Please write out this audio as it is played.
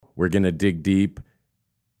we're going to dig deep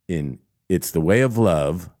in It's the Way of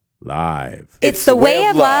Love live. It's the Way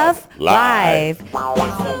of Love live.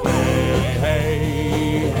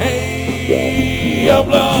 Hey, of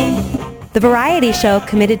love. The variety show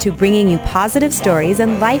committed to bringing you positive stories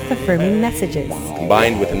and life-affirming messages.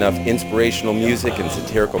 Combined with enough inspirational music and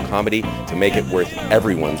satirical comedy to make it worth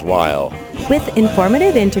everyone's while. With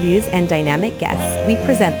informative interviews and dynamic guests, we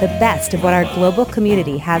present the best of what our global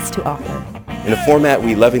community has to offer. In a format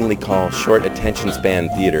we lovingly call short attention span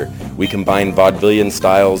theater, we combine vaudevillian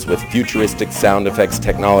styles with futuristic sound effects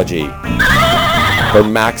technology for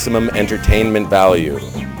maximum entertainment value.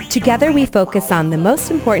 Together we focus on the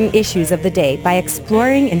most important issues of the day by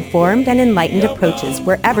exploring informed and enlightened approaches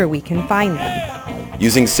wherever we can find them.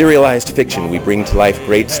 Using serialized fiction, we bring to life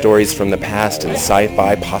great stories from the past and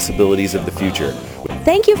sci-fi possibilities of the future.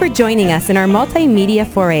 Thank you for joining us in our multimedia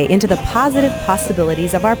foray into the positive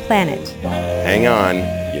possibilities of our planet. Hang on,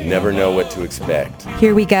 you never know what to expect.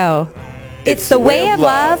 Here we go. It's the Way of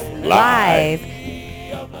Love live.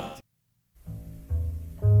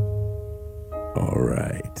 All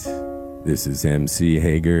right. This is MC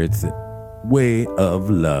Hager. It's the Way of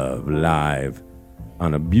Love live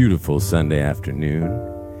on a beautiful Sunday afternoon.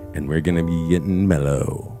 And we're going to be getting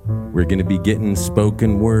mellow. We're going to be getting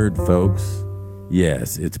spoken word, folks.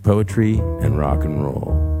 Yes, it's poetry and rock and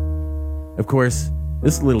roll. Of course,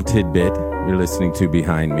 this little tidbit you're listening to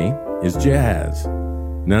behind me is jazz.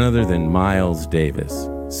 None other than Miles Davis.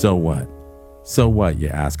 So what? So what, you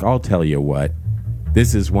ask? I'll tell you what.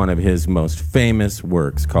 This is one of his most famous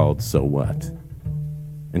works called So What?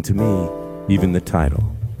 And to me, even the title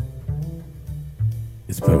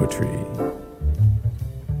is poetry.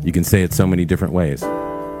 You can say it so many different ways.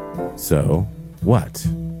 So what?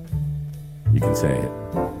 You can say it,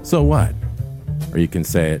 so what? Or you can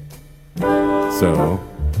say it, so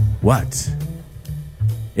what?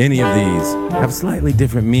 Any of these have slightly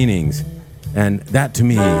different meanings, and that to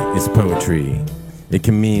me is poetry. It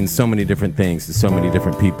can mean so many different things to so many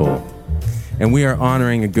different people. And we are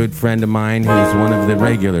honoring a good friend of mine who's one of the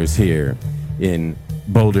regulars here in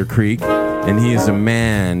Boulder Creek. And he is a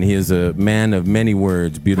man of many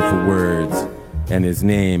words, beautiful words. And his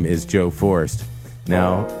name is Joe Forst.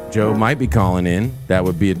 Now, Joe might be calling in. That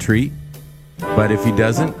would be a treat. But if he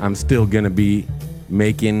doesn't, I'm still going to be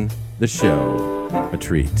making the show a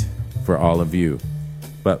treat for all of you.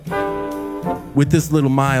 But with this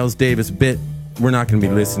little Miles Davis bit, we're not going to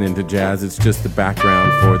be listening to jazz. It's just the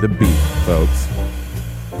background for the beat, folks.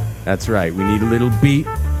 That's right. We need a little beat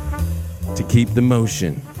to keep the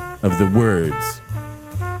motion of the words.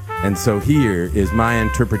 And so here is my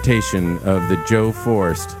interpretation of the Joe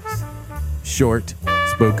Forst short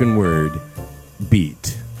spoken word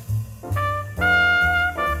beat.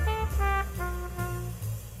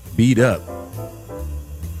 Beat up.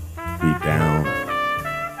 Beat down.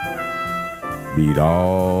 Beat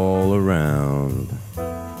all around.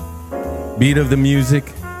 Beat of the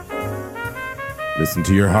music. Listen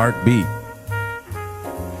to your heart beat.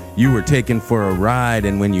 You were taken for a ride,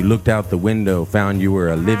 and when you looked out the window, found you were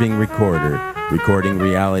a living recorder, recording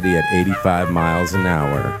reality at 85 miles an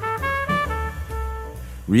hour.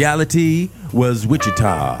 Reality was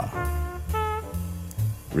Wichita.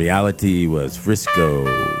 Reality was Frisco,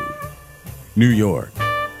 New York,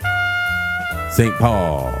 St.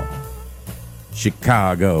 Paul,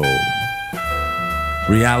 Chicago.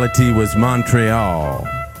 Reality was Montreal.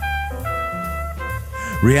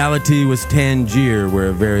 Reality was Tangier, where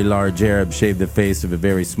a very large Arab shaved the face of a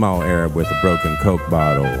very small Arab with a broken Coke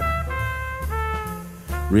bottle.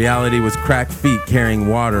 Reality was cracked feet carrying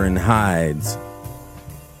water and hides.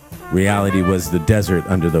 Reality was the desert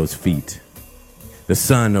under those feet, the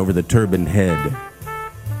sun over the turbaned head.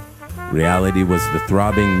 Reality was the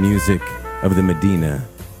throbbing music of the Medina,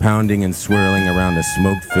 pounding and swirling around a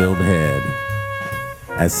smoke-filled head.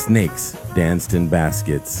 As snakes danced in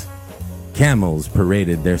baskets, camels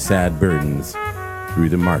paraded their sad burdens through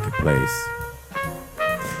the marketplace.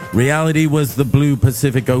 Reality was the blue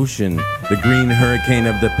Pacific Ocean, the green hurricane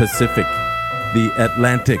of the Pacific, the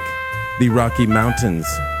Atlantic, the Rocky Mountains,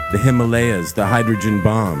 the Himalayas, the hydrogen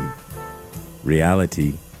bomb.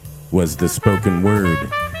 Reality was the spoken word,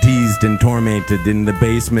 teased and tormented in the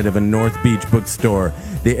basement of a North Beach bookstore,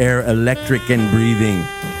 the air electric and breathing,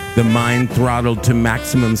 the mind throttled to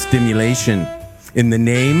maximum stimulation in the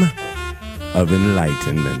name of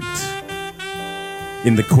enlightenment,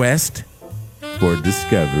 in the quest for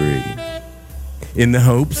discovery, in the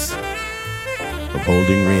hopes of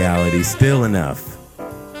holding reality still enough,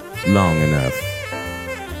 long enough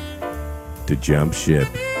to jump ship.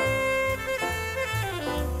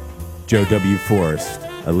 Joe W. Forst,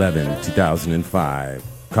 11/2005.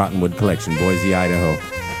 Cottonwood Collection, Boise, Idaho.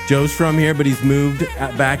 Joe's from here, but he's moved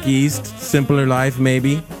back east. Simpler life,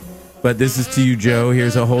 maybe. But this is to you, Joe.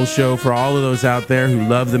 Here's a whole show for all of those out there who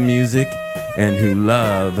love the music and who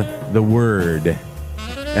love the word.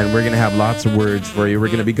 And we're going to have lots of words for you. We're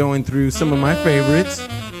going to be going through some of my favorites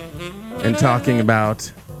and talking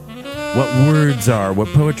about what words are, what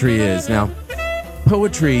poetry is. Now,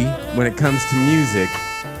 poetry, when it comes to music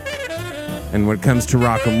and when it comes to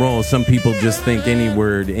rock and roll, some people just think any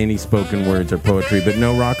word, any spoken words are poetry. But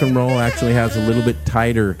no, rock and roll actually has a little bit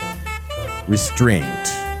tighter restraint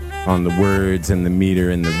on the words and the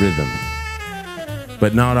meter and the rhythm.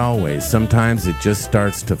 But not always. Sometimes it just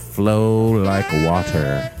starts to flow like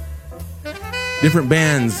water. Different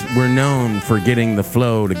bands were known for getting the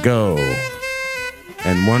flow to go.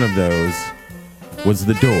 And one of those was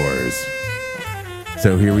The Doors.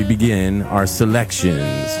 So here we begin our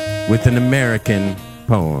selections with an American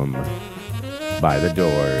poem by The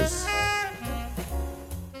Doors.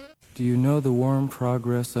 Do you know the warm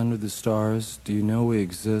progress under the stars? Do you know we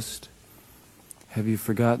exist? Have you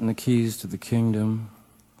forgotten the keys to the kingdom?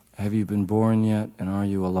 Have you been born yet, and are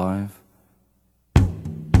you alive?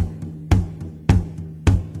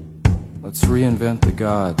 Let's reinvent the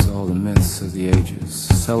gods, all the myths of the ages.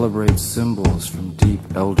 Celebrate symbols from deep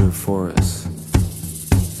elder forests.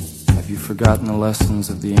 Have you forgotten the lessons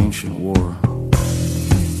of the ancient war?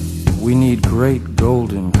 We need great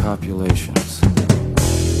golden copulations.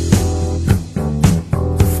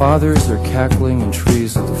 The fathers are cackling in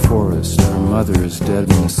trees of the forest. Our mother is dead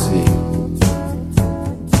in the sea.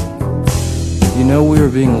 You know we are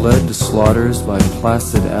being led to slaughters by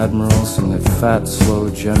placid admirals, and that fat, slow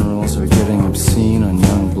generals are getting obscene on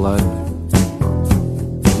young blood.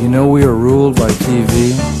 You know we are ruled by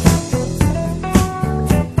TV.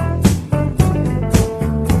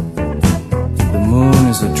 The moon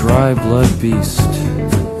is a dry blood beast.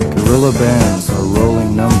 Guerrilla bands are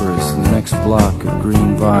rolling numbers in the next block of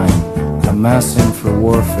green vine, amassing for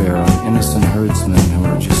warfare on innocent herdsmen who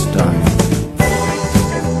are just dying.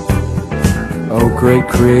 O great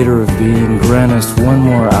creator of being, grant us one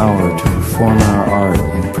more hour to perform our art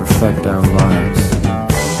and perfect our lives.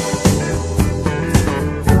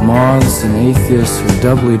 The moths and atheists are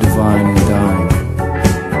doubly divine and dying.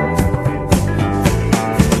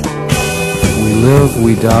 We live,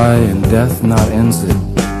 we die, and death not ends it.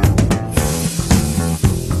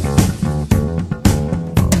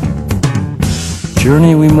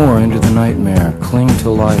 Journey we more into the nightmare, cling to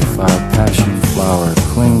life, our passion flower,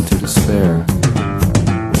 cling to despair.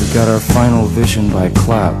 We got our final vision by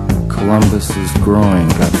clap. Columbus's groin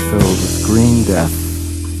got filled with green death.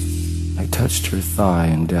 I touched her thigh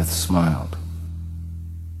and death smiled.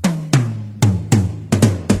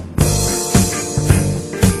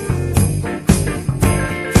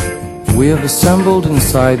 We have assembled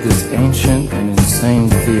inside this ancient and insane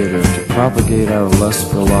theater to propagate our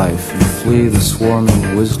lust for life and flee the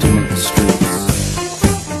swarming wisdom of the streets.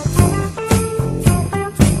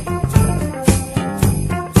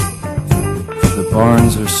 The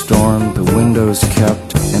barns are stormed, the windows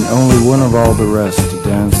kept, and only one of all the rest to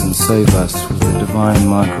dance and save us with the divine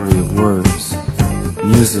mockery of words.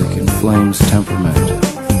 Music inflames temperament.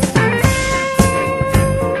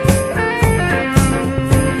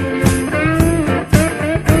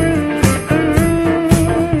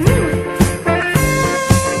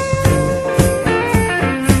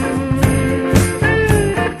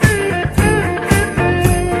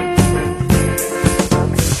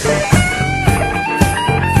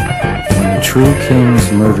 True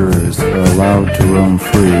king's murderers are allowed to roam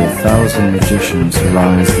free. 1,000 magicians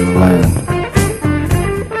arise in the land.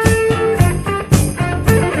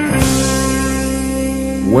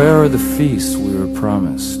 Where are the feasts we were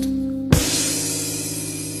promised?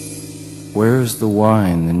 Where is the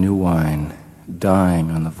wine, the new wine,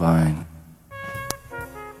 dying on the vine?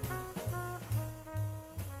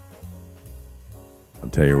 I'll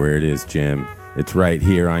tell you where it is, Jim. It's right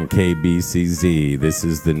here on KBCZ. This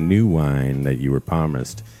is the new wine that you were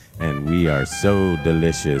promised, and we are so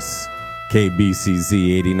delicious.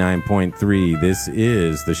 KBCZ 89.3. This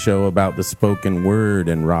is the show about the spoken word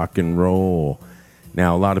and rock and roll.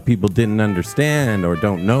 Now, a lot of people didn't understand or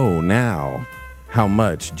don't know now how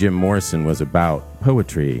much Jim Morrison was about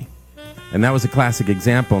poetry. And that was a classic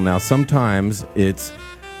example. Now, sometimes it's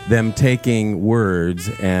them taking words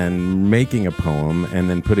and making a poem and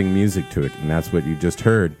then putting music to it, and that's what you just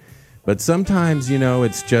heard. But sometimes, you know,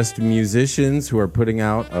 it's just musicians who are putting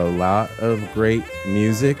out a lot of great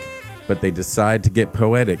music, but they decide to get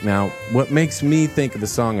poetic. Now, what makes me think of the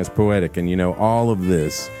song as poetic, and you know, all of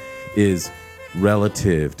this is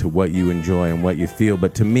relative to what you enjoy and what you feel.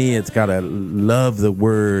 But to me, it's got to love the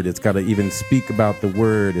word. It's got to even speak about the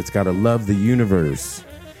word. It's got to love the universe.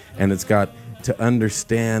 And it's got to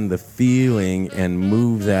understand the feeling and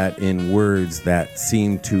move that in words that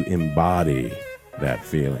seem to embody that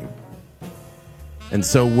feeling. And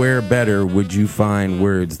so where better would you find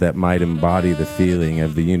words that might embody the feeling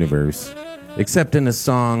of the universe, except in a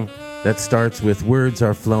song that starts with "Words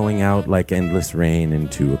are flowing out like endless rain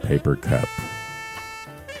into a paper cup."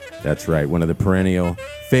 That's right, one of the perennial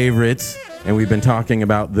favorites. And we've been talking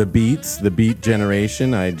about the Beats, the Beat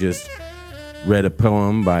generation. I just read a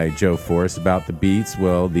poem by Joe Forrest about the Beats.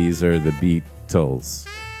 Well, these are the Beatles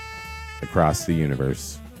across the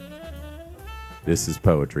universe. This is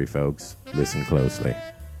poetry, folks. Listen closely.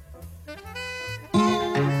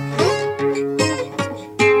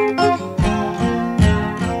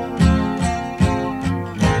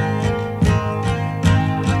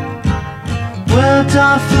 Words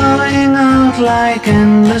are flowing out like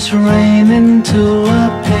endless rain into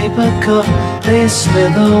a paper cup. They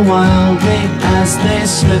slither wildly as they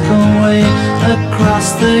slip away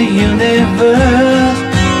across the universe.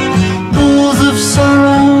 Pools of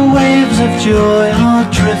sorrow, waves of joy are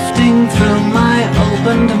drifting through my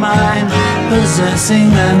opened mind,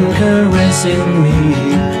 possessing and caressing me.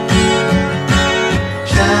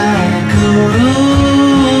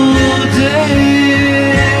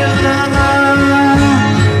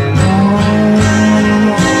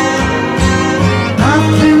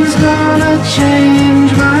 Nothing's gonna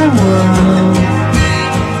change my world.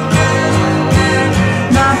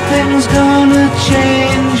 Nothing's gonna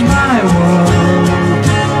change my world.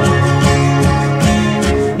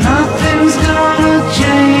 Nothing's gonna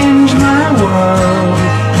change my world.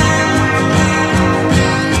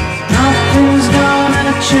 Nothing's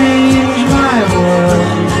gonna change my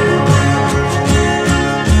world.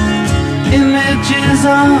 Images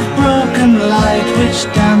of broken light which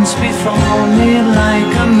dance before me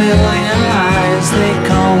like a million eyes. They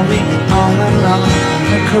call me on and on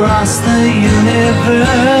across the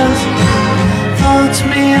universe. Float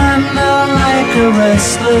me under like a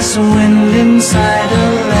restless wind inside a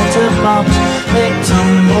letterbox. They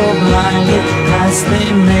tumble blindly as they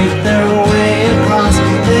make their way across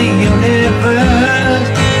the universe.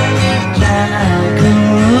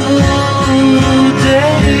 Jackaroo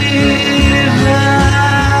David.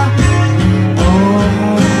 Oh,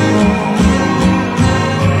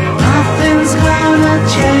 nothing's gonna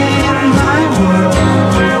change my world.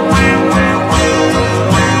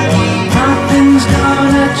 Nothing's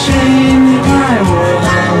gonna change my world.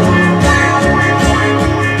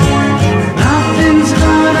 Nothing's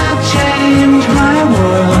gonna change my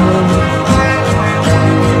world.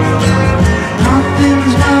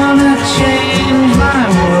 Nothing's gonna change my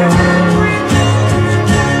world.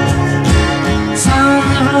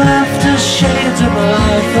 Sounds of laughter, shades of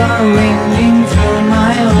life are ringing through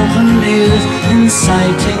my open ears,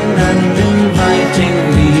 inciting and inviting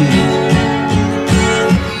me.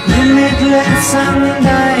 Limitless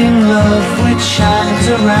undying love which shines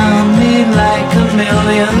around me like a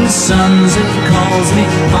million suns. It calls me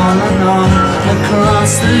on and on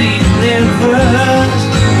across the universe.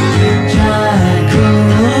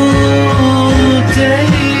 Jackaroo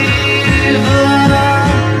David.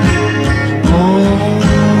 Oh,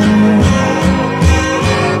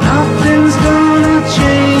 nothing's gonna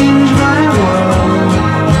change my world.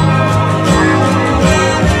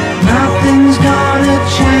 Nothing's gonna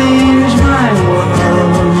change my world.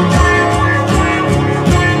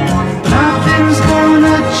 Nothing's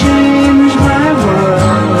gonna change my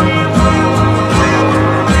world.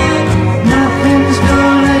 Nothing's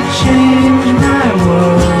gonna change my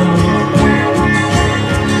world.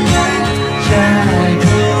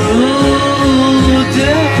 Jackaroo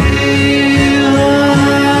David.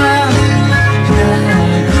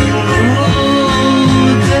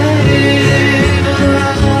 Jackaroo David.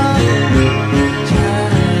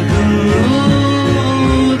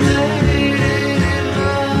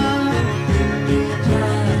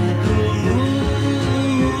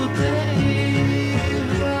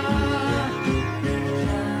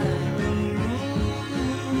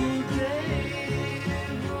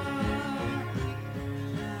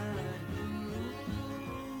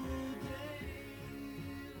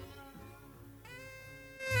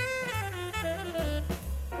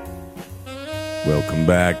 Welcome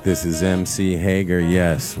back. This is MC Hager.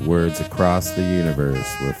 Yes, Words Across the Universe.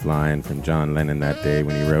 We're flying from John Lennon that day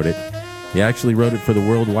when he wrote it. He actually wrote it for the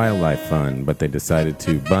World Wildlife Fund, but they decided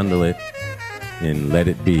to bundle it in Let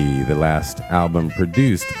It Be, the last album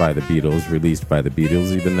produced by the Beatles, released by the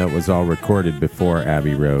Beatles, even though it was all recorded before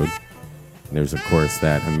Abbey Road. And there's, of course,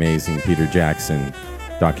 that amazing Peter Jackson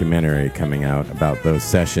documentary coming out about those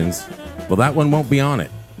sessions. Well, that one won't be on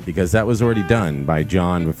it because that was already done by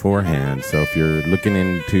John beforehand. So if you're looking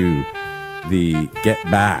into the Get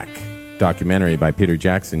Back documentary by Peter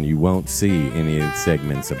Jackson, you won't see any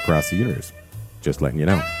segments of Across the Universe. Just letting you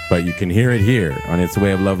know. But you can hear it here on It's the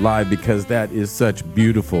Way of Love Live because that is such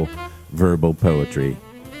beautiful verbal poetry.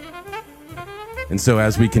 And so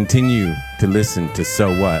as we continue to listen to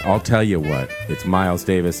So What, I'll tell you what. It's Miles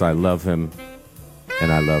Davis. I love him.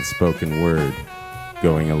 And I love spoken word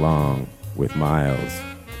going along with Miles.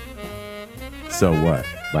 So What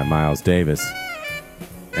by Miles Davis.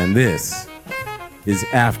 And this is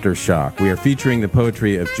Aftershock. We are featuring the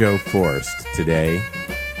poetry of Joe Forst today,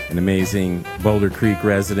 an amazing Boulder Creek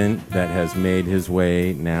resident that has made his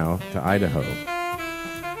way now to Idaho.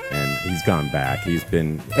 And he's gone back. He's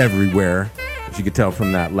been everywhere. As you could tell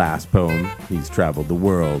from that last poem, he's traveled the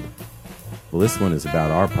world. Well, this one is about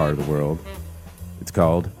our part of the world. It's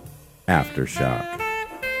called Aftershock.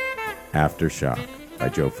 Aftershock by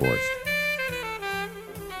Joe Forst.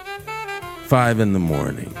 5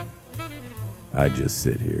 a.m. I just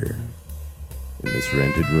sit here in this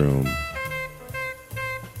rented room,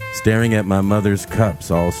 staring at my mother's cups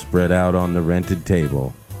all spread out on the rented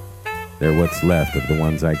table. They're what's left of the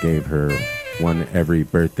ones I gave her, one every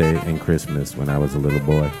birthday and Christmas when I was a little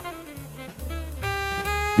boy.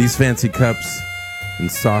 These fancy cups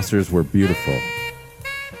and saucers were beautiful,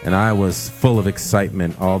 and I was full of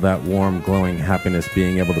excitement, all that warm, glowing happiness,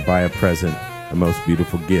 being able to buy a present, a most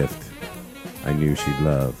beautiful gift I knew she'd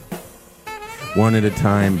love. One at a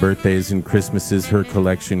time, birthdays and Christmases, her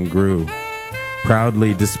collection grew,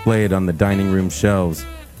 proudly displayed on the dining room shelves.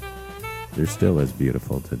 They're still as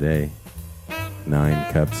beautiful today.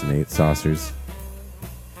 9 cups and 8 saucers.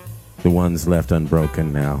 The ones left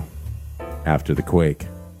unbroken now, after the quake.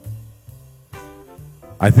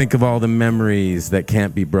 I think of all the memories that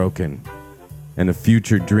can't be broken, and of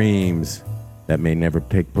future dreams that may never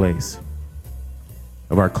take place.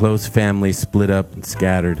 Of our close family split up and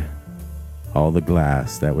scattered, all the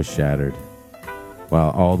glass that was shattered, while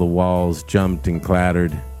all the walls jumped and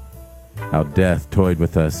clattered, how death toyed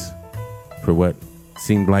with us for what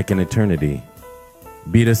seemed like an eternity,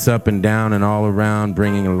 beat us up and down and all around,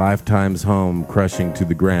 bringing a lifetime's home crushing to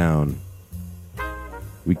the ground.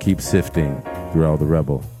 We keep sifting through all the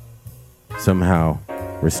rubble. Somehow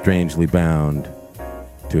we're strangely bound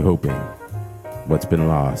to hoping what's been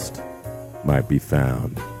lost might be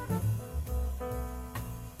found.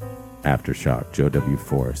 Aftershock, Joe W.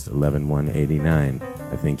 Forst, 11/1/89.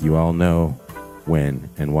 I think you all know when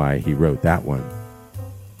and why he wrote that one.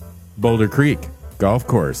 Boulder Creek Golf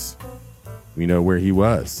Course. We know where he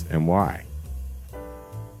was and why.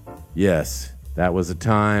 Yes, that was a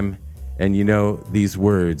time, and you know, these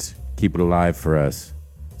words keep it alive for us.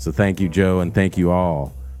 So thank you, Joe, and thank you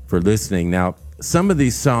all for listening. Now, some of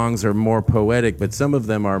these songs are more poetic, but some of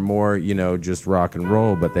them are more, just rock and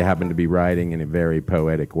roll, but they happen to be writing in a very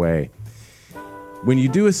poetic way. When you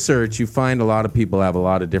do a search, you find a lot of people have a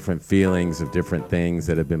lot of different feelings of different things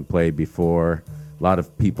that have been played before. A lot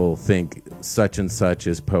of people think such and such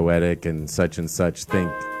is poetic and such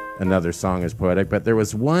think another song is poetic, but there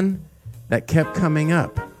was one that kept coming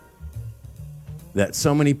up that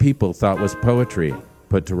so many people thought was poetry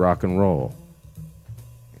put to rock and roll.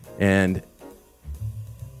 And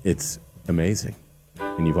it's amazing,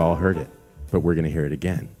 and you've all heard it, but we're going to hear it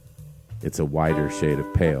again. It's A Wider Shade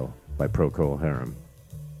of Pale by Procol Harum.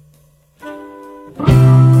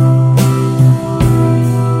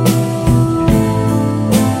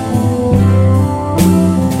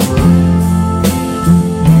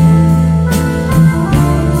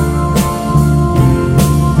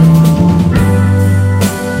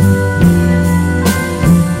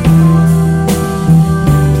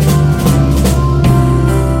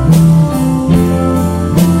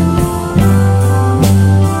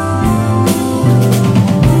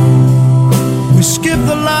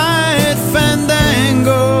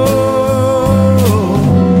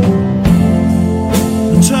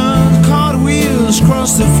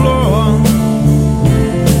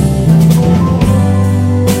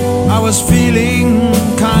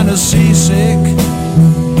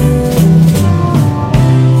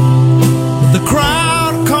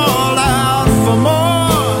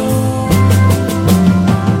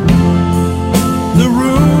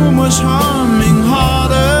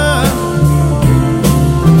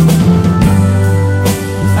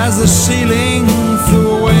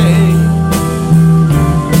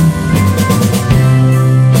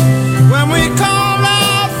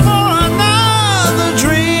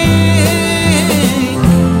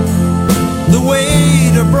 The way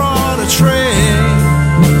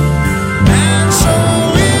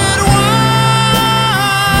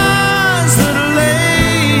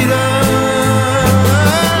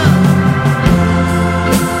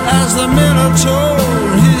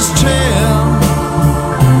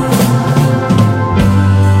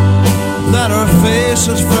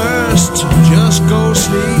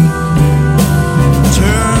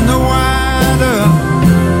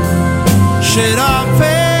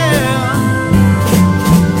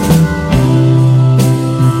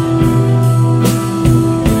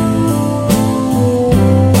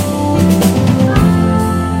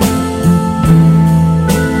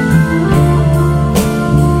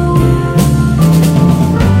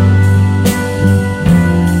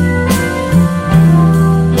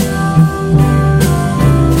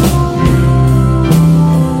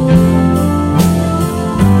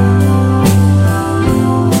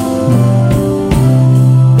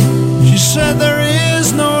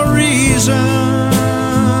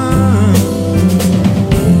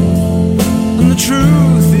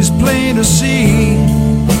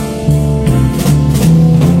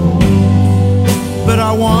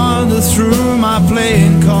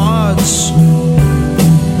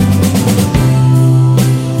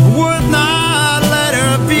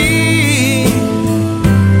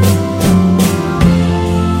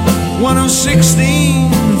 16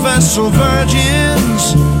 Vestal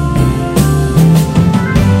virgins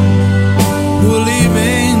were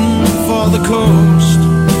leaving for the coast.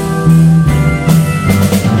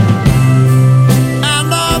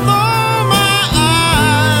 And although my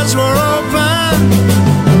eyes were open,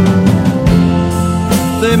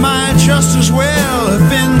 they might just as well have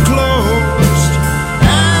been closed.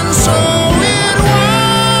 And so it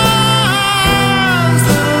was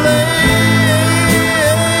that later,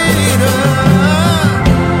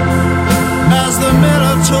 as the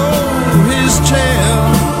miller told his tale,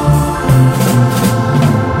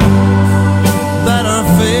 that her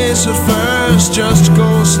face at first just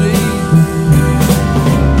ghostly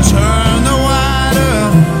turned the wider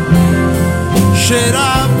shade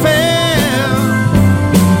of pale.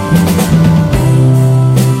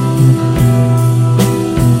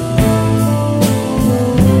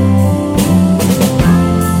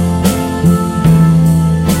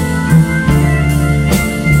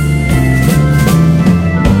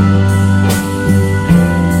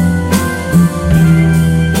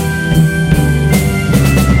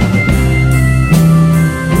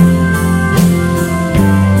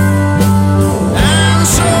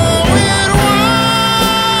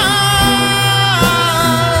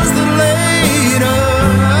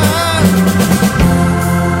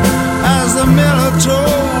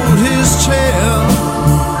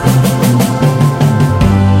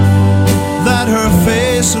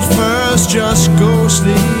 Just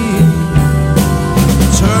ghostly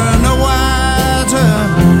turn the wider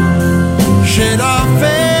shade of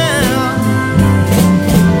pale.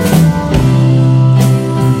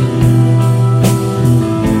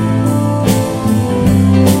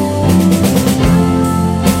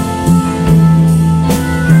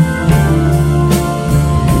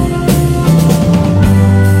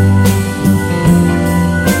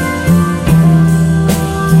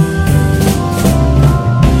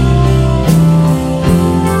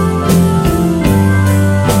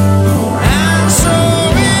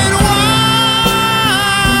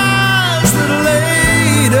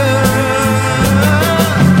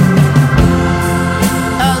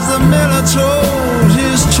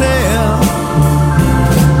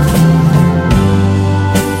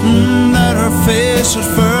 At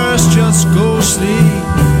first just ghostly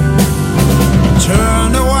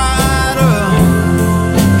turn the wider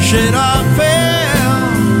shade of pale.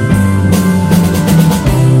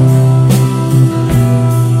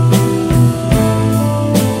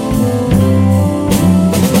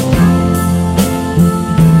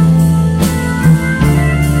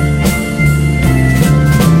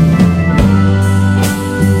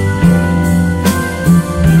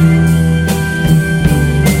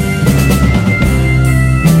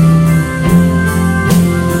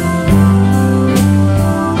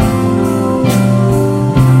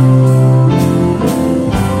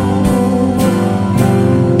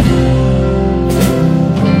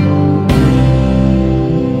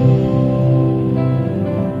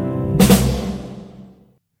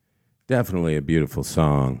 Definitely a beautiful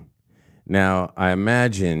song. Now, I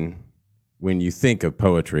imagine when you think of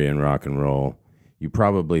poetry and rock and roll, you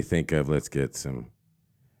probably think of, let's get some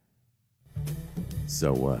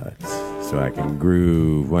so what? So I can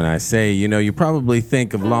groove. When I say, you probably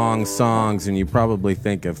think of long songs and you probably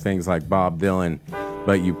think of things like Bob Dylan,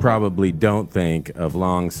 but you probably don't think of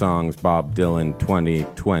long songs Bob Dylan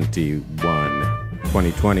 2020,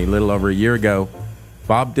 a little over a year ago.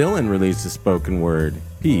 Bob Dylan released a spoken word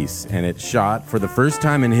piece, and it shot for the first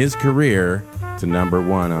time in his career to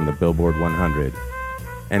 #1 on the Billboard 100.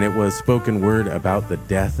 And it was spoken word about the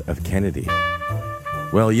death of Kennedy.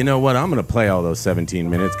 Well, you know what? I'm going to play all those 17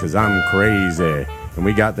 minutes because I'm crazy. And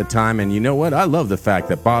we got the time, and you know what? I love the fact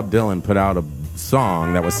that Bob Dylan put out a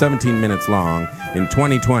song that was 17 minutes long in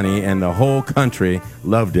 2020, and the whole country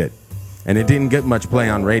loved it. And it didn't get much play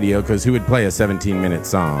on radio because who would play a 17-minute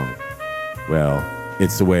song? Well,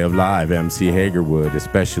 it's the way of live, MC Hager would,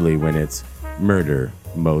 especially when it's Murder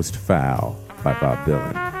Most Foul by Bob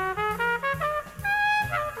Dylan.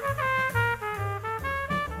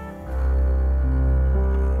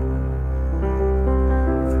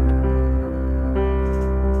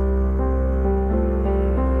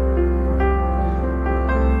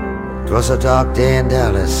 It was a dark day in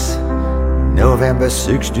Dallas, November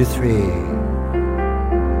 '63.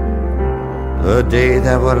 A day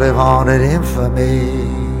that would live on in infamy.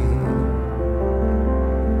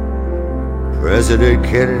 President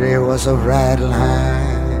Kennedy was a riding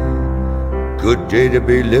high. Good day to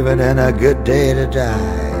be living and a good day to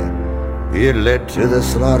die. He led to the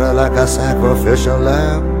slaughter like a sacrificial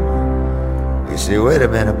lamb. You see, wait a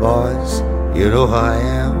minute, boys, you know who I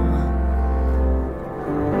am.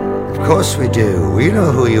 Of course we do. We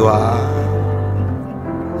know who you are.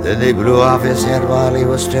 Then they blew off his head while he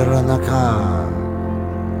was still in the car.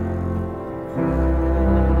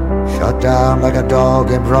 Shot down like a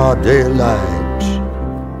dog in broad daylight.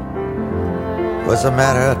 Was a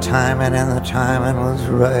matter of timing, and the timing was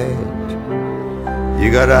right.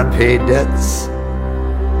 You got unpaid debts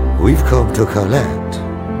we've come to collect.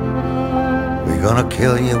 We're gonna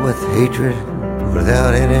kill you with hatred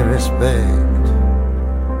without any respect.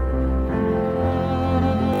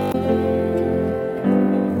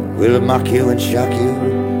 We'll mock you and shock you,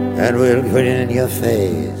 and we'll grin in your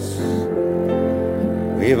face.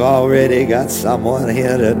 We've already got someone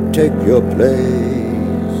here to take your place.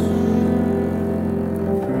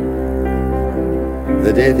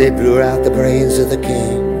 The day they blew out the brains of the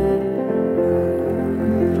king,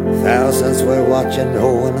 thousands were watching,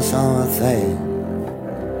 no one saw a thing.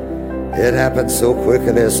 It happened so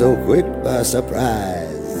quickly, so quick by surprise.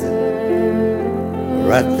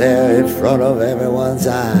 Right there in front of everyone's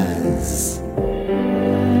eyes.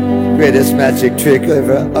 Greatest magic trick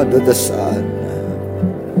ever under the sun.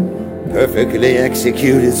 Perfectly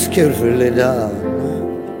executed, skillfully done.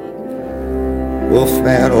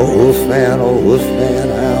 Wolfman, oh wolfman, oh wolfman,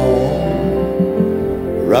 howl.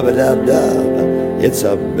 Rub-a-dub-dub, it's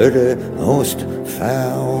a murder most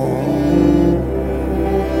foul.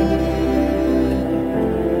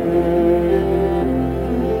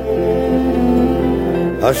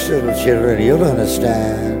 Hush, little children, you'll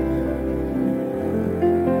understand.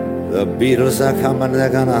 The Beatles are coming,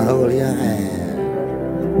 they're gonna hold your hand.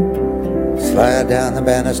 Slide down the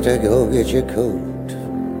banister, go get your coat.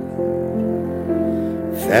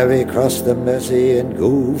 Ferry across the Mersey and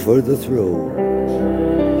go for the throat.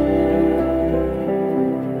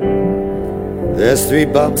 There's 3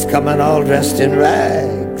 bumps coming all dressed in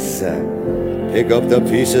rags. Pick up the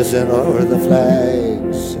pieces and lower the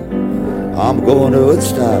flags. I'm going to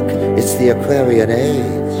Woodstock, it's the Aquarian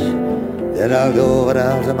age. Then I'll go over to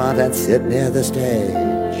Altamont and sit near the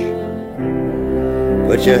stage.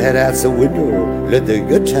 Put your head out the window, let the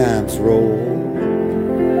good times roll.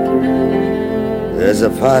 There's a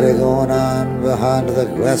party going on behind the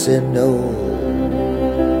grassy knoll.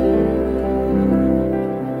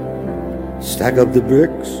 Stack up the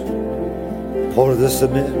bricks, pour the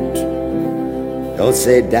cement. Don't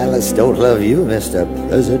say Dallas don't love you, Mr.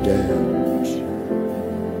 President.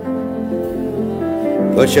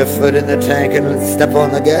 Put your foot in the tank and step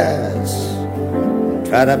on the gas.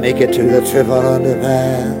 Try to make it to the triple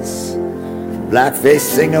underpass. Black-faced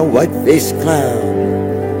singer, white-faced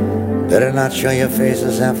clown. Better not show your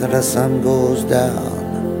faces after the sun goes down.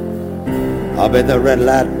 I'm in the red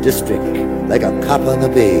light district like a cop on the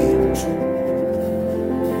beat.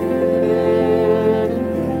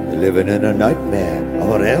 Living in a nightmare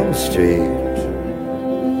on Elm Street.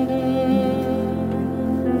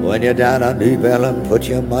 When you're down on New Bellum, put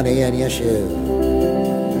your money in your shoe.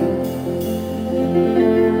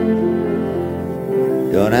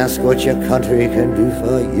 Don't ask what your country can do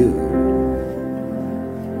for you.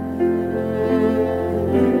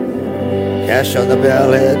 Cash on the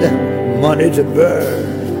bellhead, money to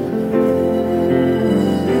burn.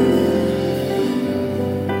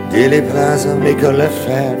 Dealey Plaza, make a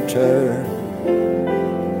left-hand turn.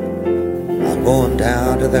 I'm going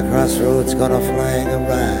down to the crossroads, gonna flag a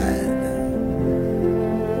ride.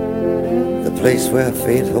 The place where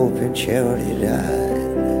faith, hope, and charity died.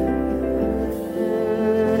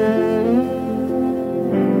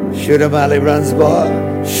 Shoot him while he runs, boy.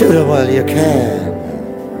 Shoot him while you can.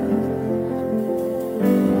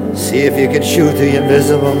 See if you can shoot the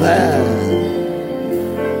invisible man.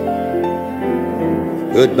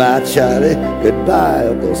 Goodbye, Charlie. Goodbye,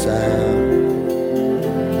 Uncle Sam.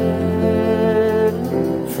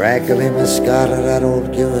 Frankly, Miss Scarlett, I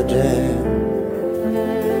don't give a damn.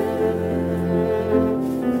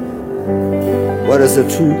 What is the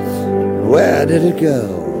truth? Where did it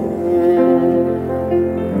go?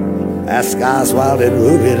 Ask Oswald and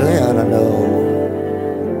Ruby, they ought to know.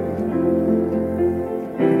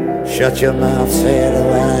 Shut your mouth, say the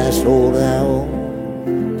last hold out.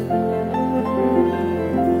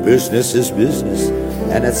 Business is business,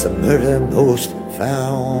 and it's a murder most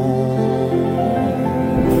foul.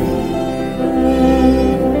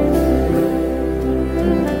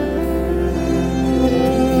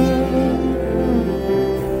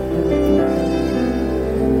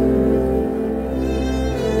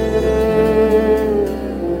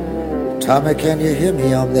 Tommy, can you hear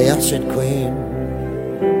me? I'm the ancient queen.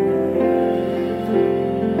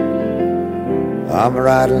 I'm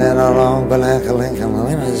riding in a long black Lincoln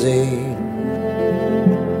limousine,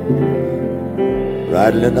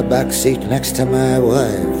 riding in the back seat next to my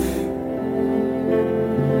wife.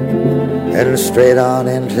 heading straight on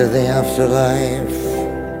into the afterlife.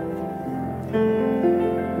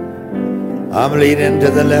 I'm leaning to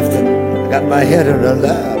the left and got my head in the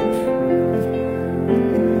lap.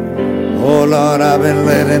 Oh Lord, I've been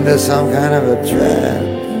led into some kind of a trap.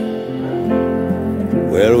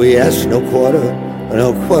 Well, we ask no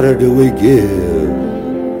quarter do we give.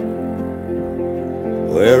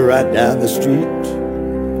 We're right down the street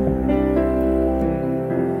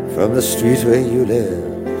from the street where you live.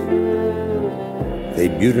 They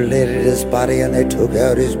mutilated his body and they took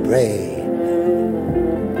out his brain.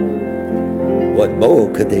 What more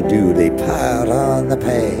could they do? They piled on the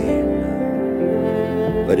pain.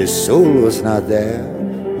 But his soul was not there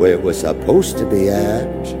where it was supposed to be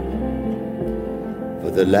at. For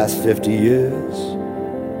the last 50 years,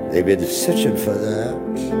 they've been searching for that.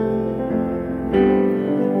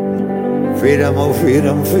 Freedom, oh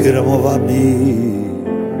freedom, freedom over me.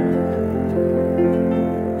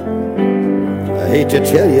 I hate to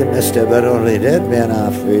tell you, mister, but only dead men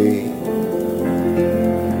are free.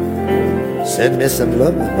 Send me some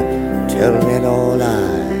lovin', tell me no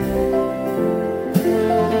lie.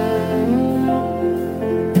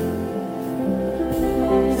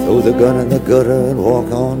 Throw the gun in the gutter and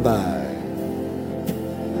walk on by.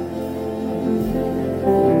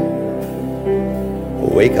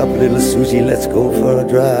 Wake up, little Susie, let's go for a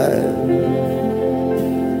drive.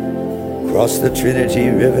 Cross the Trinity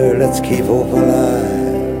River, let's keep hope alive.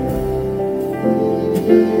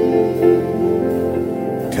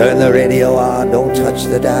 Turn the radio on, don't touch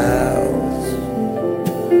the dials.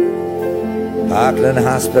 Parkland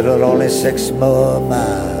Hospital, only 6 more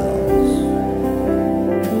miles.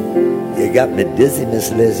 You got me dizzy,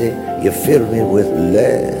 Miss Lizzie, you fill me with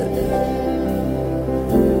lead.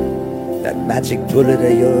 That magic bullet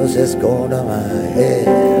of yours has gone to my head.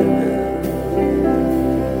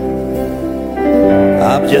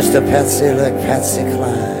 I'm just a patsy like Patsy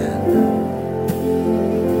Cline.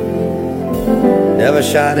 Never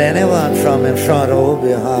shot anyone from in front or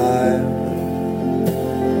behind.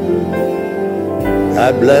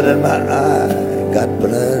 Got blood in my eye, got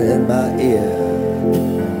blood in my ear.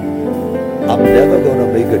 I'm never gonna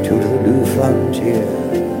make it to the new frontier.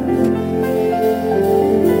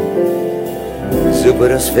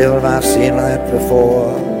 Stupidest film I've seen that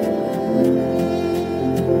before.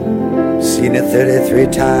 Seen it 33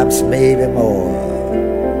 times, maybe more.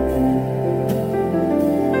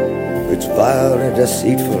 It's vile and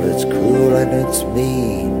deceitful, it's cruel and it's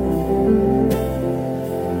mean.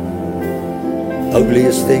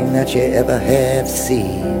 Ugliest thing that you ever have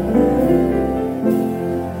seen.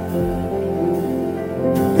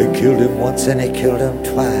 They killed him once and they killed him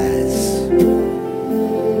twice.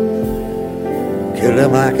 Killed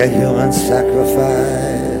him like a human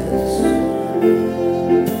sacrifice.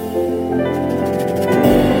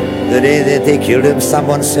 The day that they killed him,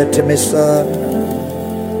 someone said to me, son,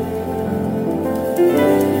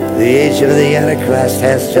 the age of the Antichrist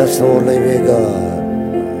has just only begun.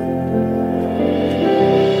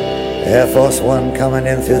 Air Force One coming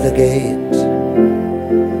in through the gate.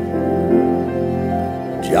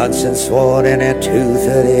 Johnson sworn in at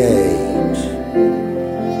 2:38.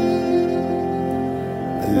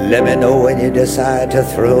 Let me know when you decide to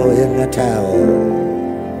throw in the towel.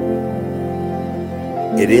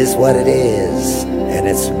 It is what it is, and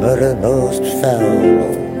it's murder most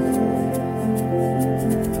foul.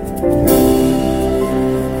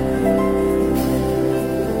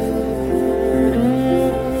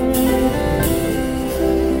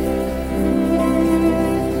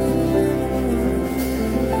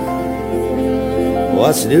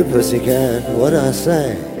 What's new, pussycat? What'd I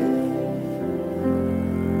say?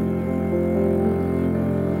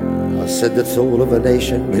 I said the soul of a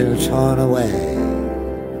nation been torn away,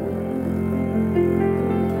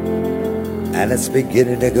 and it's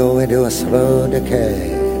beginning to go into a slow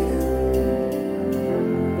decay.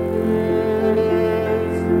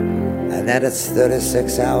 And that it's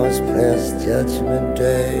 36 hours past Judgment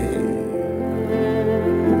Day.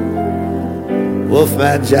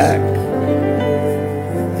 Wolfman Jack,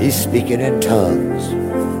 he's speaking in tongues.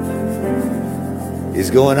 He's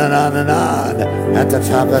going on and on at the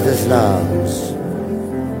top of his lungs.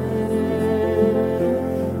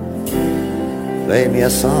 Play me a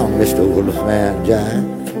song, Mr. Wolfman Jack.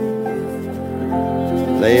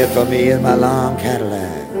 Play it for me in my long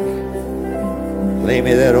Cadillac. Play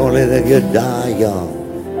me that only the good die young.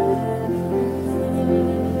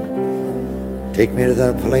 Take me to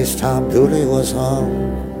the place Tom Dooley was hung.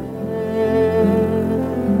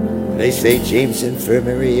 They say James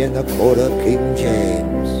Infirmary in the court of King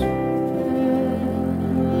James.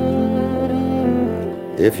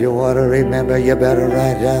 If you want to remember, you better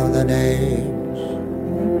write down the names.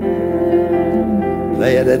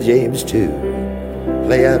 Play it at James 2.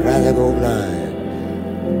 Play it Rather Go Blind.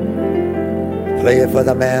 Play it for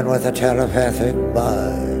the man with a telepathic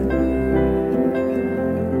mind.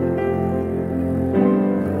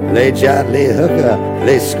 Play John Lee Hooker,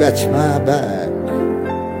 play Scratch My Back.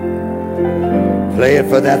 Play it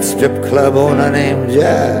for that strip club owner named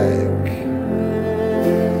Jack.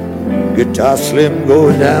 Guitar Slim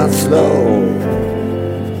going down slow.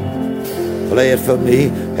 Play it for me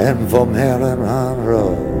and for Marilyn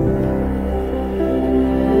Monroe.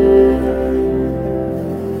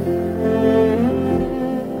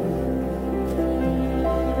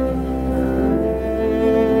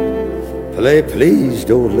 Play Please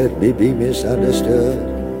Don't Let Me Be Misunderstood.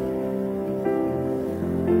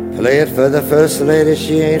 Play it for the first lady,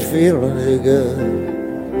 she ain't feeling too good.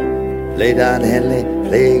 Play Don Henley,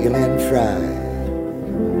 play Glenn Fry.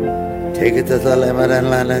 Take it to the limit and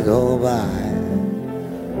let it go by.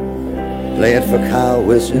 Play it for Kyle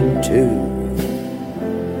Wilson too.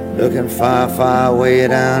 Looking far, far way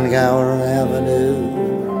down Gower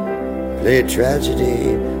Avenue. Play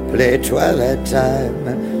Tragedy, play Twilight Time.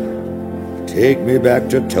 Take me back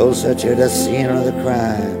to Tulsa to the scene of the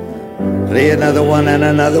crime. Play another one and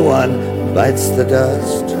another one bites the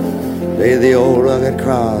dust. Play the old rugged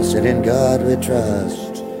cross and in God we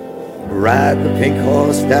trust. Ride the pink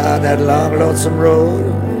horse down that long lonesome road.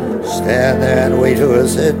 Stand there and wait for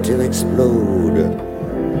his head to explode.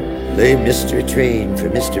 Play Mystery Train for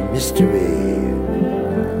Mr. Mystery,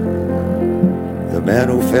 the man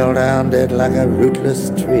who fell down dead like a rootless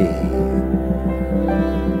tree.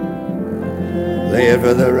 Play it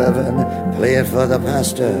for the reverend, play it for the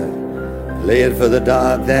pastor. Play it for the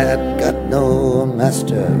dog that got no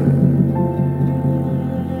master.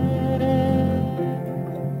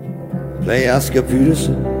 Play Oscar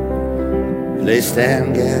Peterson, play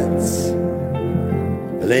Stan Getz.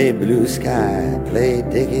 Play Blue Sky, play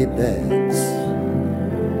Dickie Betts.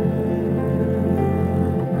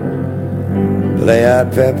 Play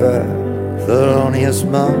Art Pepper, Thelonious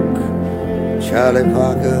Monk, Charlie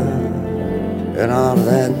Parker, and all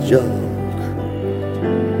that junk.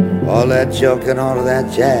 All that junk and all of that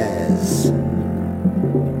jazz.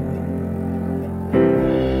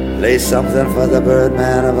 Play something for the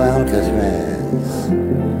Birdman of Alcatraz.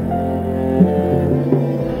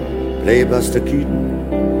 Play Buster Keaton,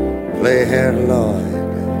 play Harold Lloyd.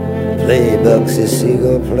 Play Bugsy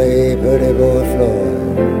Siegel, play Pretty Boy Floyd.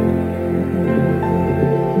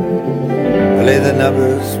 Play the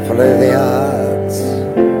numbers, play the odds.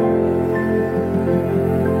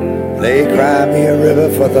 Play Cry Me a River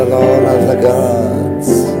for the Lord of the Gods.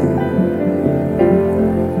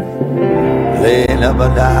 Play number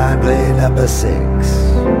 9, play number 6.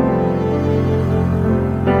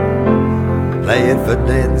 Play it for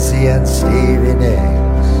Nancy and Stevie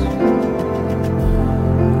Nicks.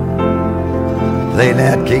 Play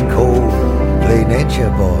Nat King Cole, play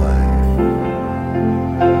Nature Boy.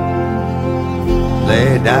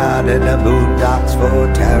 Play Down in the Boondocks for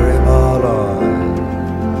Terry Malloy.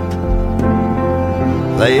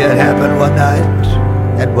 Play It Happened One Night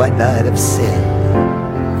and One Night of Sin.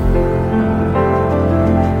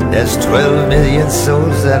 There's 12 million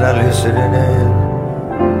souls that are listening in.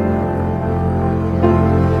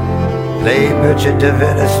 Play Merchant of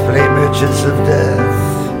Venice, play Merchants of Death.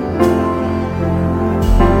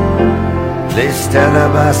 Play Stella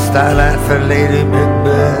by Starlight for Lady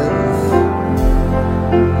Macbeth.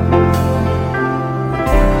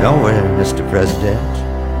 Don't worry, Mr. President.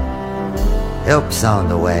 Help's on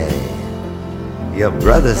the way. Your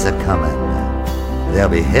brothers are coming. There'll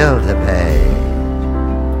be hell to pay.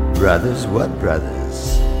 Brothers, what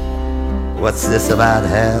brothers? What's this about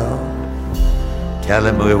hell? Tell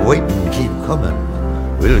them we're waiting, keep coming.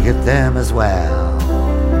 We'll get them as well.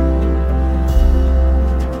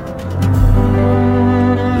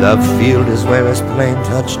 Love Field is where his plane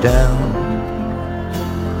touched down,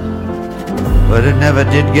 but it never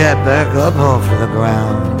did get back up off the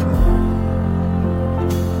ground.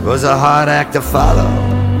 It was a hard act to follow,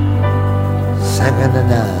 second to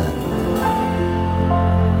none.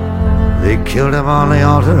 They killed him on the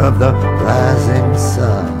altar of the rising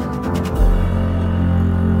sun.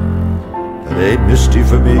 It ain't misty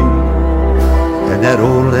for me and that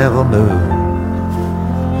old devil moon.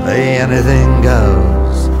 Play Anything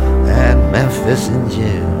Goes and Memphis in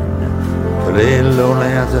June. Play Lonely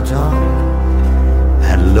at the Top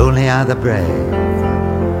and Lonely Are the Brave.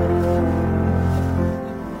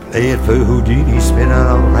 Play it for Houdini spinning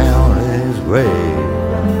around his grave.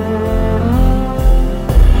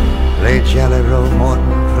 Play Jelly Roll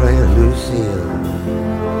Morton, play Lucille.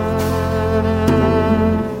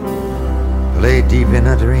 deep in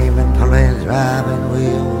a dream and pulling driving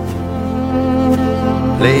wheel.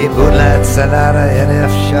 Play Moonlight Sonata in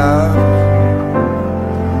F sharp,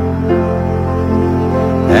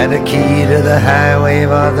 and the key to the highway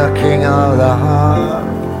was the king of the harp.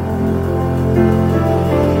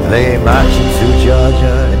 Play Marching Through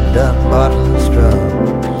Georgia in Dunbarton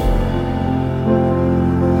strums.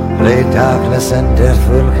 Play Darkness and Death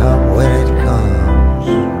Will Come When It Comes.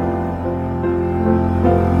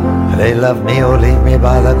 Play Love Me or Leave Me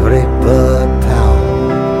by the Great Bud Powell.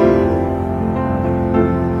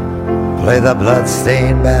 Play the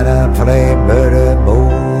blood-stained banner, play Murder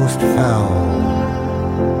Most Foul.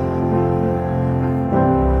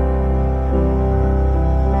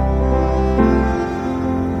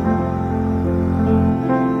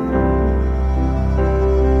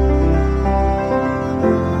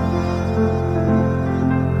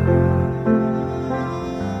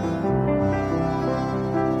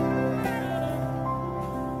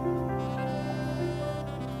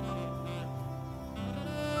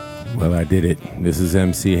 Well, I did it. This is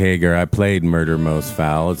MC Hager. I played Murder Most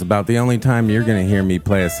Foul. It's about the only time you're going to hear me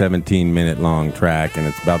play a 17-minute long track, and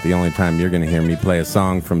it's about the only time you're going to hear me play a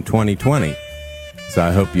song from 2020. So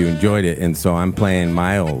I hope you enjoyed it. And so I'm playing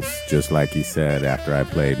Miles, just like he said, after I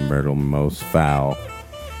played Murder Most Foul.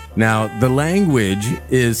 Now, the language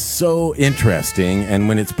is so interesting, and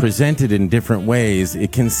when it's presented in different ways,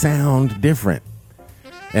 it can sound different.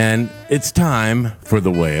 And it's time for the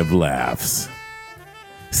Way of Laughs.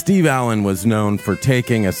 Steve Allen was known for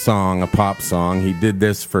taking a song, a pop song. He did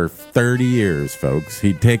this for 30 years, folks.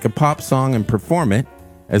 He'd take a pop song and perform it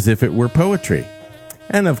as if it were poetry.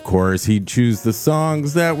 And of course, he'd choose the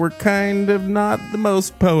songs that were kind of not the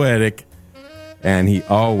most poetic. And he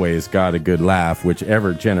always got a good laugh,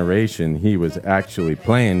 whichever generation he was actually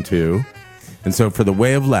playing to. And so for the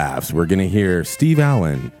Way of Laughs, we're going to hear Steve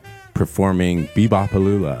Allen performing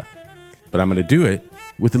Bebopalula. But I'm going to do it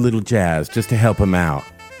with a little jazz just to help him out.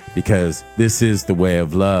 Because this is the way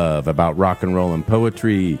of love, about rock and roll and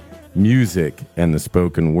poetry, music, and the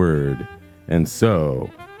spoken word. And so,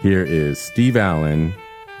 here is Steve Allen,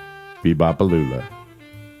 Bebopalula.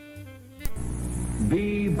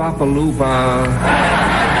 Bebopalula,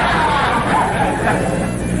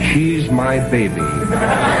 she's my baby.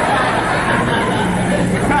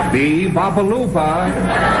 Bebopalula,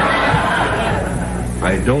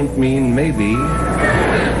 I don't mean maybe.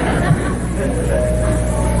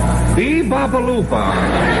 Bebopalula,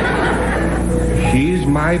 she's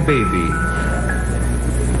my baby.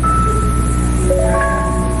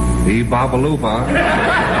 Bebopalula,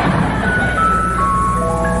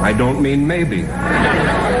 I don't mean maybe.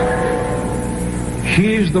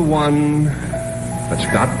 She's the one that's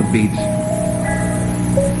got the beats.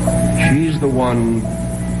 She's the one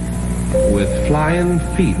with flying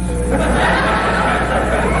feet.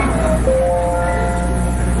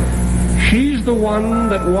 She's the one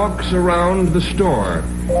that walks around the store.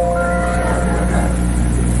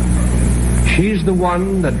 She's the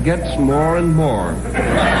one that gets more and more.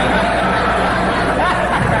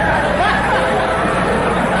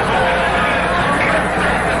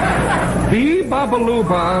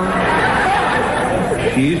 Bebopalula,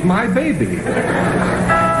 she's my baby.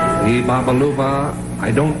 Bebopalula,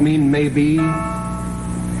 I don't mean maybe.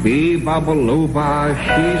 Bebopalula,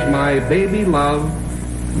 she's my baby love.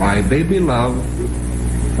 My baby love,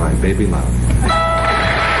 my baby love.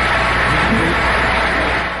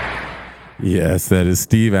 Yes, that is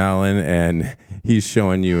Steve Allen, and he's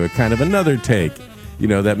showing you a kind of another take. You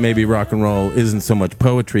know, that maybe rock and roll isn't so much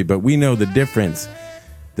poetry, but we know the difference.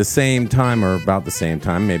 The same time, or about the same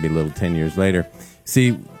time, maybe a little 10 years later.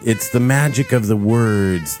 See, it's the magic of the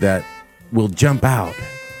words that will jump out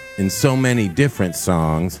in so many different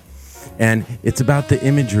songs, and it's about the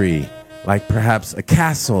imagery. Like perhaps a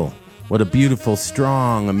castle. What a beautiful,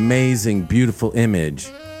 strong, amazing, beautiful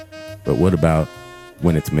image. But what about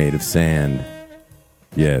when it's made of sand?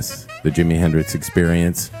 Yes, the Jimi Hendrix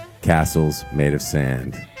Experience, castles made of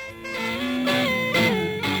sand.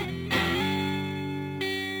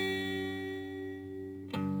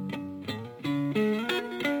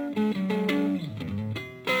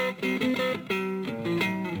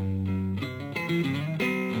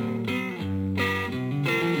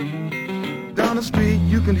 Down the street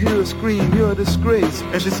you can hear her scream, you're a disgrace.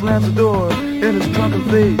 And she slams the door in his drunken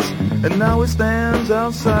face. And now he stands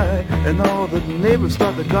outside, and all the neighbors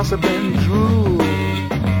start to gossip and drool.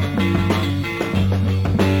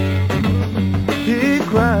 He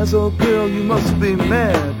cries, oh girl, you must be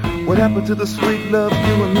mad. What happened to the sweet love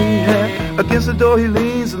you and me had? Against the door he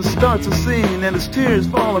leans and starts a scene, and his tears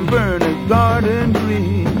fall and burn in garden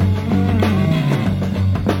green.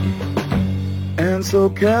 And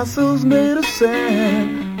so castles made of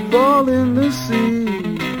sand fall in the sea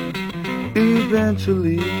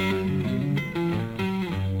eventually.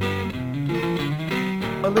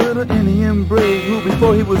 A little Indian brave who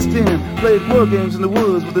before he was 10 played war games in the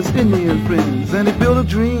woods with his Indian friends. And he built a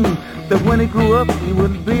dream that when he grew up he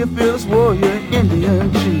would be a fearless warrior,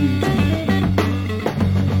 Indian chief.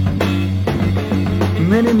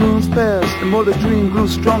 Many moons passed, and more the dream grew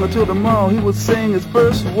stronger till tomorrow he would sing his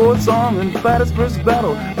first war song and fight his first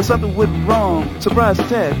battle. But something went wrong. Surprise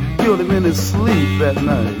attack killed him in his sleep that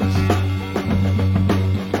night.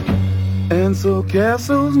 And so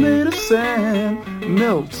castles made of sand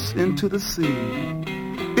melts into the sea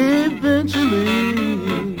eventually.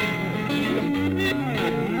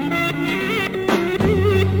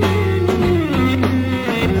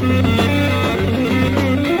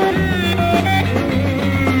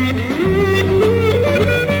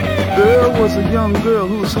 Was a young girl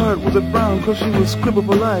whose heart was a frown, cause she was crippled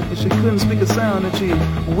for life and she couldn't speak a sound, and she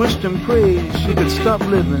wished and prayed she could stop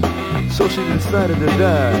living, so she decided to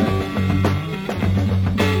die.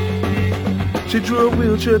 She drew a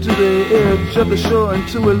wheelchair to the edge of the shore, and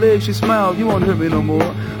to her legs she smiled, "You won't hurt me no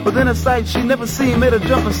more." But then a sight she never seen made her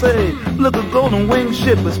jump and say, "Look, a golden winged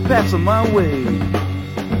ship is passing my way."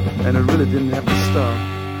 And it really didn't have to stop,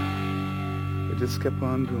 it just kept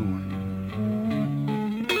on going.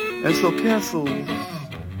 And so castles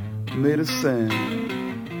made of sand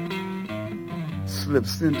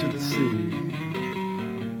slips into the sea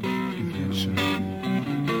eventually.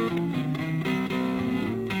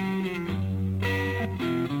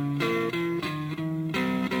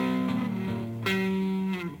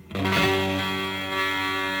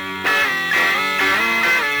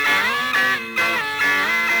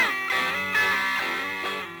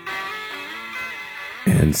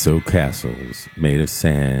 And so castles made of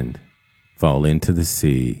sand fall into the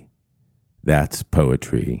sea. That's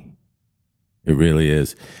poetry. It really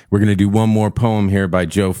is. We're going to do one more poem here by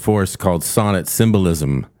Joe Force called Sonnet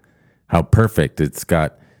Symbolism. How perfect. It's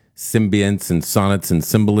got symbionts and sonnets and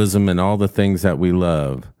symbolism and all the things that we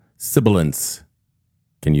love. Sibilance.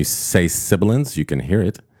 Can you say sibilance? You can hear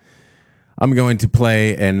it. I'm going to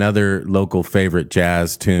play another local favorite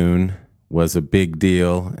jazz tune. Was a big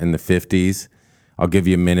deal in the 50s. I'll give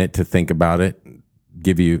you a minute to think about it.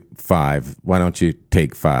 Give you 5. Why don't you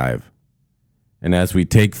take 5? And as we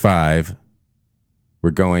take 5,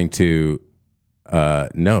 we're going to, we're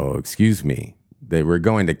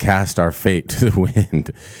going to cast our fate to the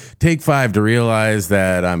wind. Take 5 to realize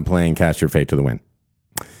that I'm playing Cast Your Fate to the Wind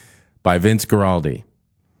by Vince Guaraldi.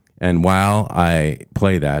 And while I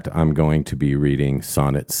play that, I'm going to be reading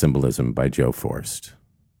Sonnet Symbolism by Joe Forst.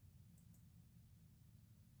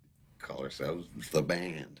 Call ourselves the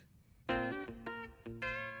band.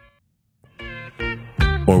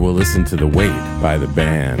 Or we'll listen to The Wait by the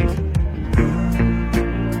band.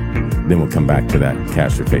 Then we'll come back to that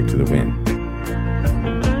Cast Your Fate to the Wind.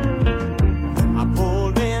 I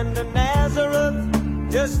pulled into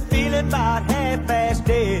Nazareth, just feeling about half-past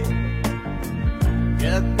dead.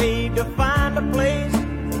 Just need to find a place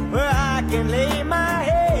where I can lay my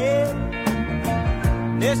head.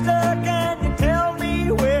 Mister, can you tell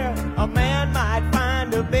me where a man might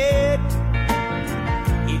find a bed?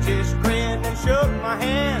 He just grinned and shook my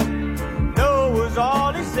hand. No was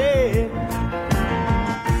all he said.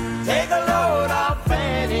 Take a load off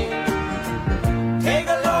Fanny. Take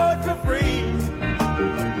a load for free.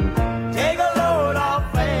 Take a load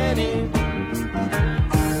off Fanny.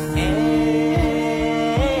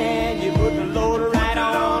 And you put the load right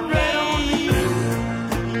on me.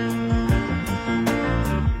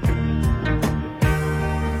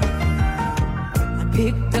 I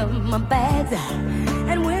picked up my bags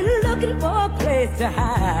and went looking for a place to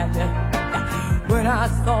hide. When I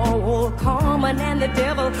saw old Carmen and the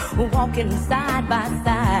devil walking side by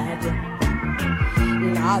side,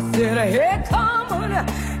 and I said, "Hey, Carmen,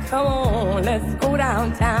 come on, let's go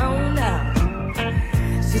downtown."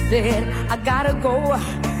 She said, "I gotta go,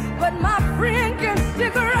 but my friend can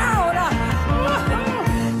stick around."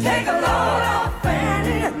 Take a load off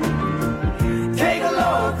Fanny. Take a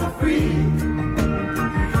load for free.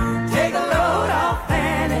 Take a load off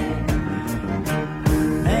Fanny.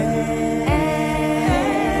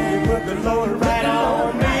 And put the load right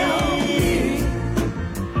on me.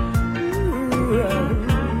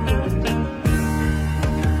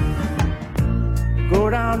 Go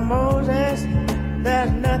down, Moses.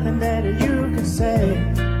 There's nothing that you can say.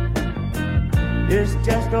 It's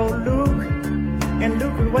just old Luke, and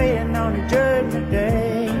Luke is waiting on the judgment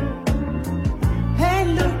day. Hey,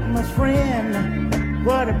 Luke, my friend,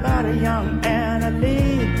 what about a young Anna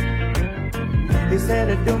Lee? He said,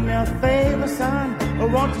 do me a favor, son, or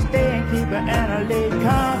won't you stay and keep an annulate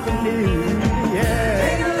company? Yeah.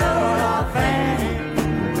 Take a load off Fanny.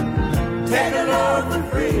 Take a load for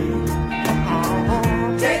free.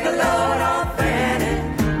 Take a load off Fanny.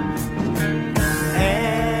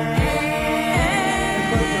 And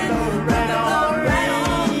put the load right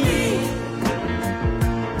on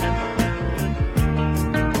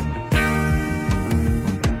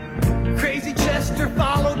me. Crazy Chester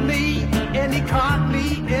followed me, and he caught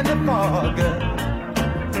me in the fog.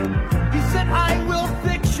 He said, I will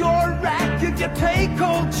fix your rack if you take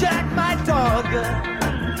old Jack, my dog.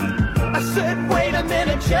 I said, wait a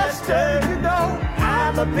minute, Chester, you know,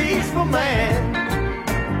 I'm a peaceful man.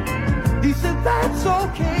 He said, that's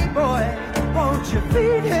okay, boy, won't you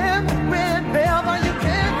feed him whenever you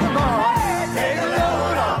can? Come on, take a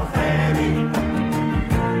load off Fanny.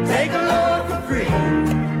 Take a load for free.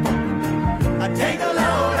 Take a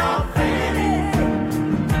load off Fanny.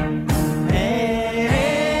 And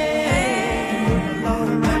load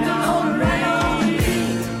right on me.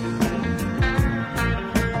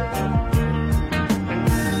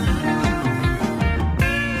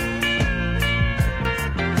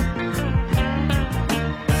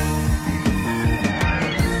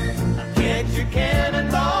 Get your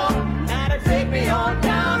cannonball and take me on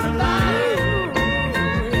down the line.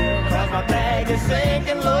 'Cause my bag is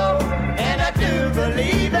sinking low, and I do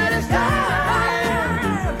believe that it's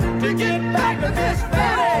time to get back to this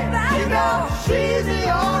Fanny. You know, she's the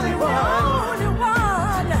only one.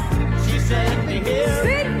 She sent me here. Because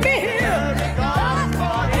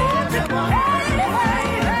for everyone.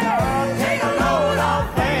 Take a load off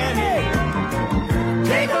Fanny.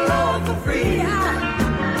 Take a load for free.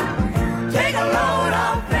 Take a load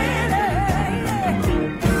off Fanny.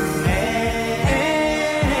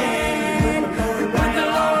 And put the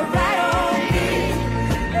load right on me.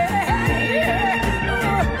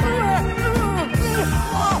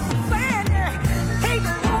 Oh, Fanny, take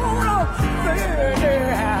a load off Fanny.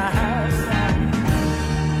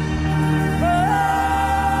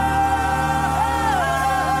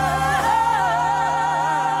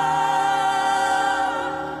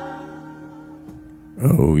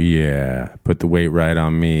 Oh, yeah. Put the weight right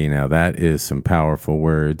on me. Now, that is some powerful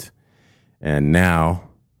words. And now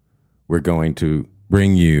we're going to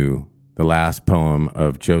bring you the last poem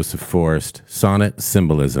of Joseph Forrest, Sonnet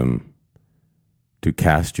Symbolism, To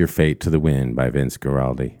Cast Your Fate to the Wind by Vince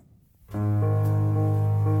Guaraldi.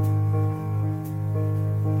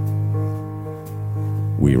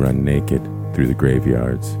 We run naked through the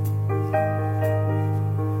graveyards.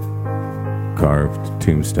 Carved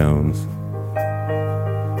tombstones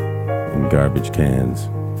in garbage cans.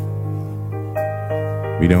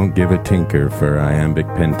 We don't give a tinker for iambic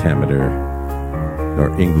pentameter nor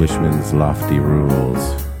Englishman's lofty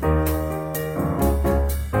rules.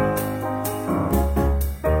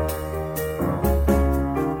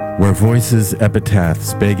 Where voices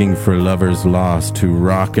epitaphs begging for lovers lost to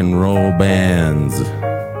rock and roll bands.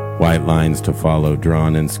 White lines to follow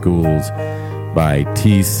drawn in schools by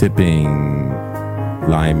tea-sipping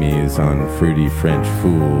limeys on fruity French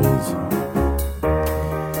fools.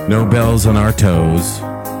 No bells on our toes,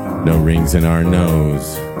 no rings in our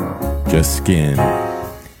nose, just skin.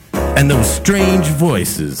 And those strange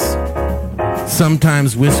voices,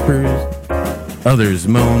 sometimes whispers, others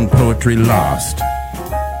moan poetry lost.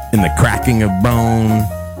 In the cracking of bone,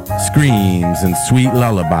 screams and sweet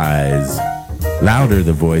lullabies. Louder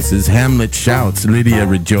the voices, Hamlet shouts, Lydia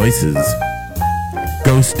rejoices.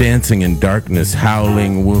 Ghost dancing in darkness,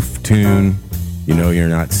 howling wolf tune. You know you're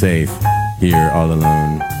not safe, here all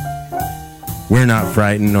alone. We're not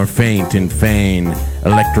frightened nor faint in feign.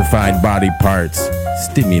 Electrified body parts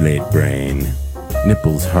stimulate brain.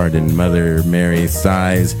 Nipples harden Mother Mary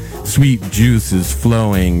sighs. Sweet juices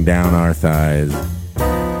flowing down our thighs.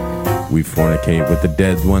 We fornicate with the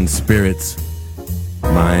dead one's spirits.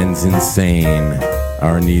 Minds insane,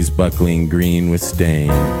 our knees buckling green with stain.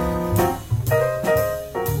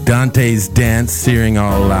 Dante's dance searing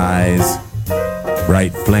all lies.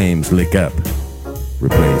 Bright flames lick up,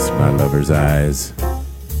 replace my lover's eyes.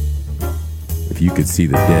 If you could see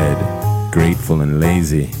the dead, grateful and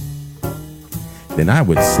lazy, then I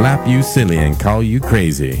would slap you silly and call you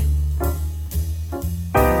crazy.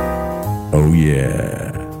 Oh yeah.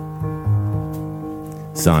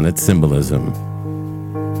 Sonnet Symbolism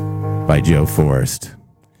by Joe Forrest.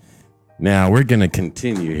 Now we're going to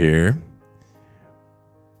continue here.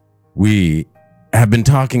 We have been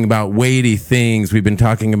talking about weighty things. We've been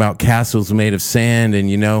talking about castles made of sand,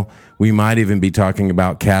 and you know, we might even be talking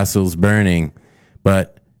about castles burning.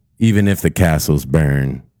 But even if the castles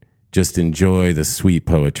burn, just enjoy the sweet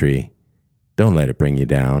poetry. Don't let it bring you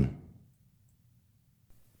down.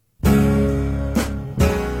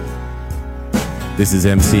 This is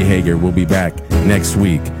MC Hager. We'll be back next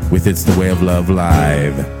week with It's the Way of Love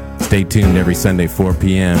Live. Stay tuned every Sunday, 4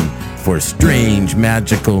 p.m. for strange,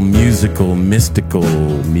 magical, musical, mystical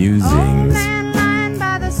musings.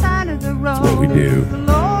 That's what we do.